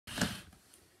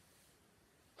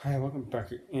Hi, welcome back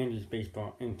to Andy's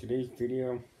Baseball. In today's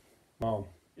video, well,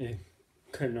 it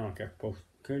could not get posted.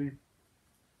 Could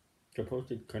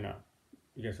not.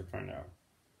 You guys will find out.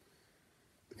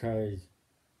 Because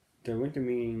the winter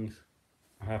meetings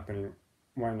are happening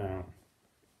right now.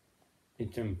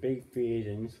 And some big free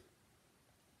agents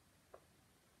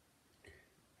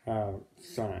have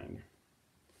signed.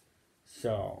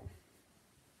 So,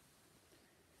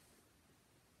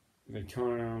 the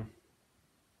Toronto,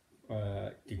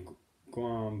 the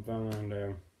Guam,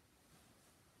 Verlander,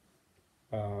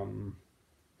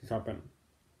 is happening.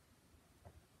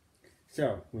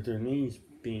 So, with their names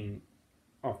being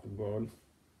off the board,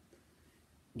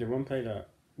 the one player that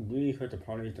really hurt the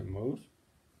Padres the most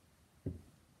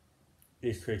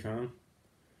is Trey Turner.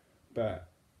 But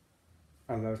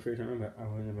I love Trey Turner, but I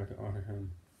wasn't about to offer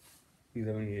him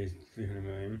 11 years, $300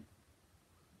 million.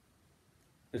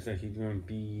 It's like he's gonna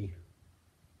be.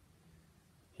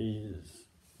 His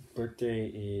birthday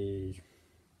is.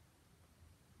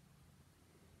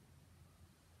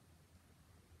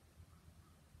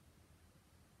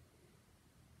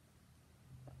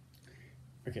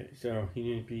 Okay, so he's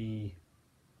gonna be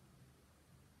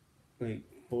like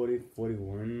 40,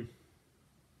 41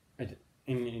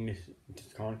 in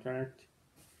this contract.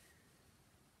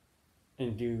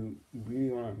 And do we really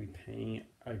want to be paying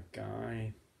a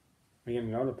guy?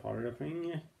 Again, not a part of paying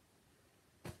it,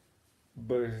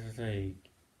 but it's like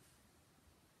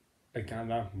a guy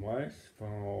that much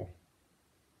for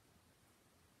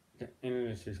the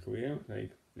end of his career.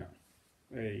 Like, no.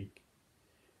 Like,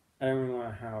 I don't really want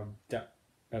to have that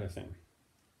other thing.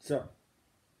 So,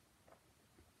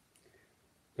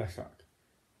 let's talk.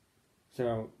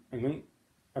 So,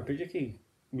 I basically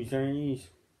resigning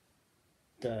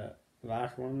the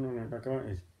last one on the record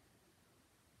is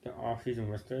the off-season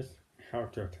listers, how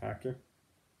to attack it.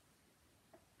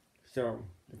 So,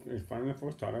 it's finding the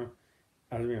first starter,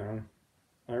 as we know,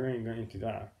 I already got into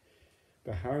that.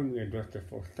 But how we address the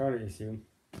first starter issue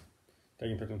that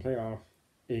you put in playoffs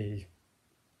is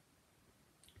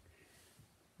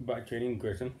by trading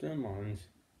Grissom to the Marlins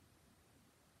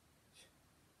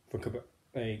for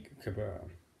Cabrera.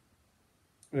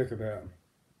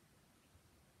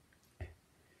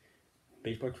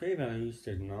 Baseball trade values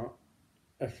did not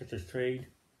accept this trade,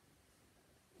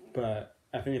 but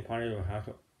I think the Padres will have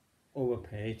to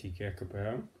overpay to get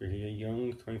Cabrera because he's a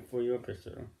young 24-year-old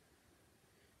pitcher.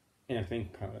 And I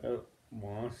think Padres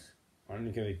wants to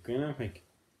get a greener, like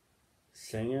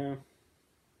Singer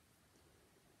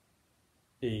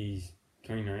is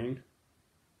 29.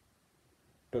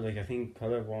 But like I think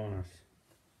Padres wants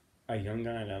a young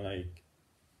guy that like,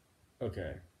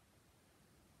 okay,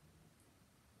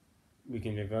 we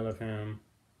can develop him,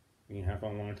 we can have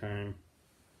him one time.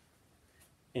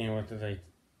 And what the like,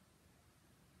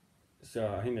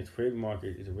 so I think the trade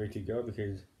market is a way to go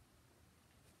because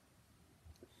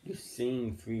you're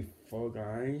seeing 3-4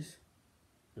 guys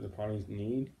that the Padres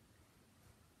need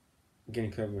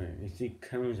getting covered. You see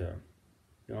Kenza,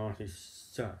 he honestly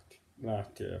sucked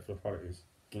last year for the Padres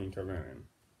getting covered in.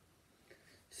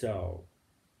 So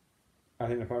I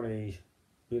think the Padres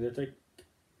either take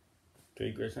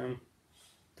trade Grissom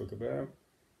for Cabrera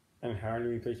and how do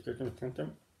we replace Grissom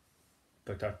center?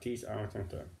 But Tatis our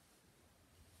center.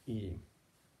 Easy.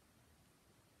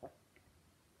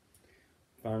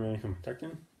 5 million from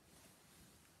protecting.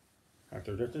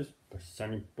 After this, but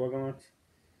signing Bogarts.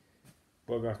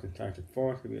 Bogarts contracted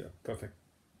fourth would be a perfect.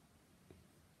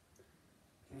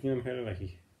 Him hitter like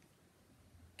he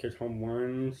gets home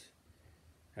runs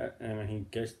and he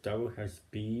gets double, has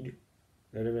speed,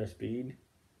 a little bit of speed.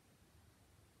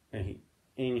 And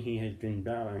he has been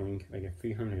battling like a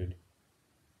 300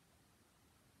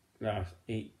 last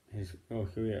 8 his whole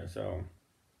career, so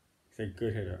he's a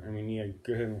good hitter. I mean, he had a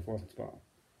good hitter in the fourth spot.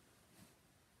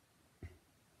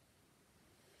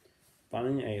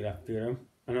 Finding a left fielder,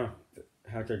 I don't know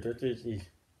how to do this. He's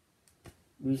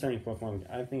re-signing Profile.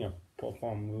 I think a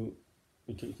Profile move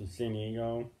to San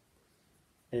Diego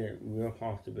is a real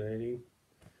possibility,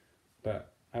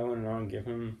 but I would not give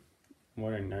him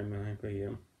more than $9 million per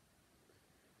year.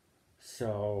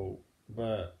 So,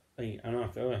 but like, I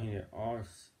don't feel like there are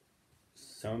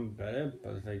some better,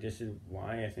 but like this is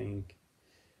why I think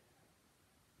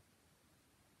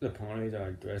the Padres are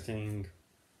addressing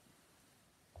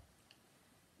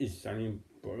is signing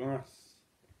Bogarts,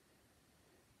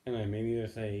 and like maybe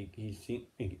there's like he's seen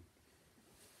like,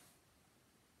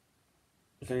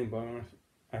 signing Bogarts.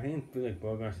 I think feel like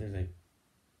Bogarts is like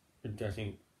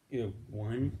addressing either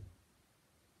one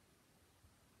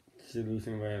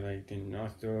solution where like they're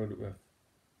not thrilled with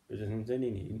positions that they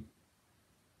need.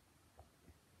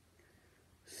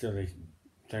 So they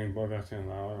Danny Bogarts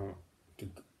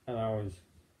can allows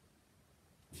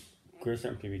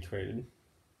Grissom to be traded.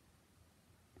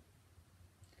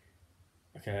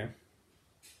 Okay.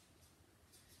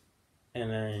 And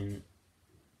then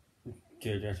to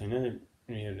address another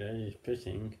need that is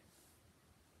pitching.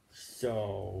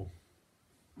 So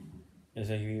it's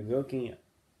like if you're looking at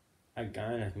a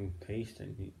guy that can pace that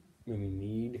we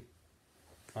need,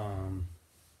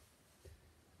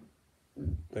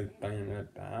 like buying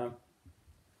that bat.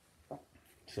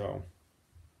 So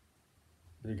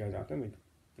you guys out there, like,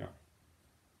 no.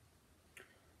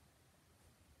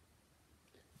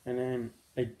 And then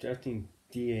adjusting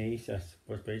DAs as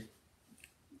first base.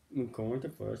 We're going to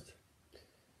first.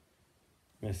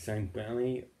 I'm going to sign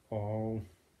Bentley or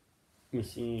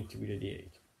Mancini to be the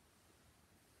DH.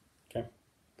 Okay?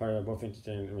 Probably are both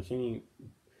interested in Mancini.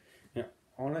 And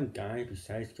all the guys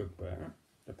besides Cabrera,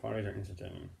 the Padres are interested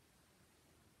in.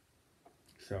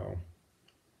 So,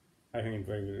 I think it's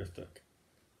very realistic.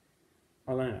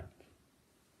 A lineup.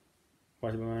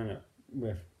 Possible lineup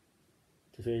with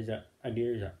the trades that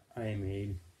ideas that I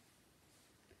made.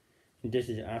 And this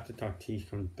is after Tatis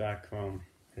comes back from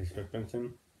his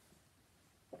suspension.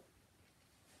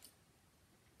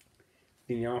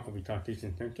 Leading off will be Tatis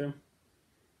in center.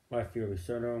 Left field is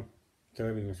Soto.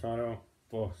 Third will be Machado.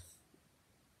 Fourth,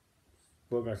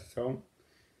 Bogarts is home.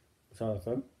 Machado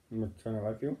third. Turner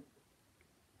right field.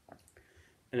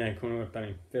 And then corner with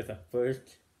batting fifth at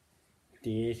first.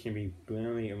 DH can be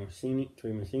Brantley or Mancini.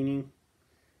 3 Mancini.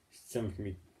 7 can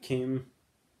be Kim.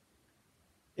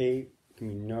 8 can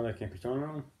be Nola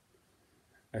Campusano.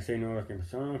 I say Nola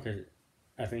Campusano because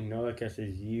I think Nola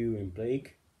catches you and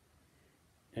Blake.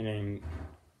 And then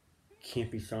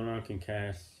Campusano can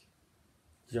cast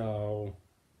Joe.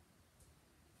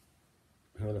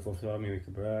 Who the fourth slot, maybe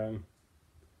Cabrera.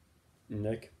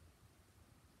 Nick.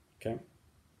 Okay.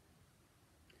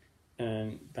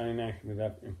 And batting ninth can be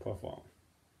left in profile.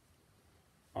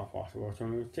 I'll possible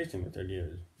rotation with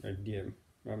ideas.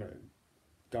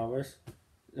 Dallas,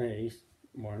 Ace,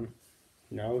 1,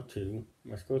 now 2,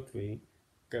 let's go 3,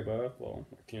 Cabrera 4,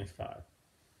 Martinez 5.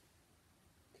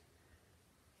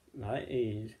 That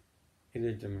is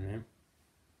the dominant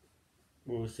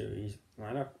World Series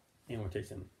lineup and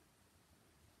rotation.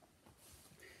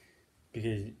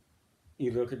 Because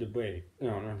you look at the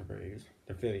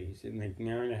the Phillies, and like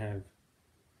now they have,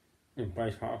 and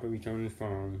Bryce Harper returning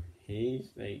from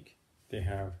his, like, they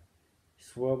have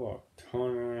Schwarber,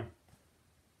 Turner,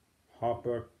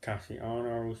 Harper,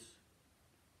 Castellanos,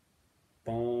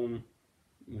 Bohm,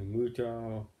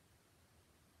 Mamuto,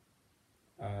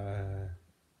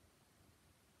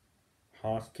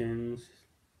 Hoskins.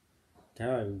 They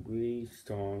have a really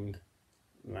strong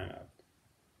lineup.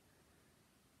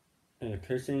 And the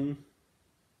pitching,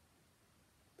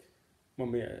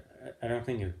 I don't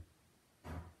think it.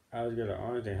 I was gonna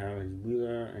honor they have is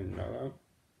Wheeler and Nola,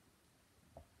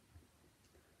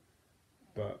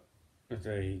 but it's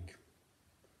like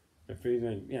the Phillies,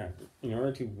 like, yeah, in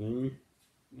order to win,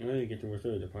 in order to get to World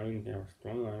Series, the Padres need to have a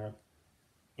strong lineup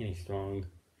and a strong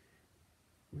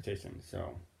rotation.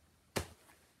 So,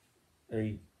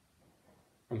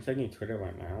 I'm checking Twitter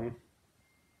right now.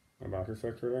 I'm about to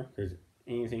start Twitter because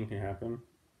anything can happen.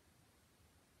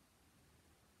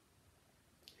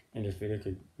 And this video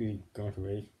could be going to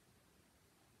waste.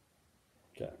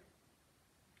 Okay.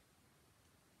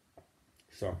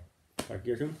 So, talk to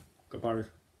you soon. Go Padres.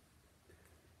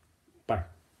 Bye.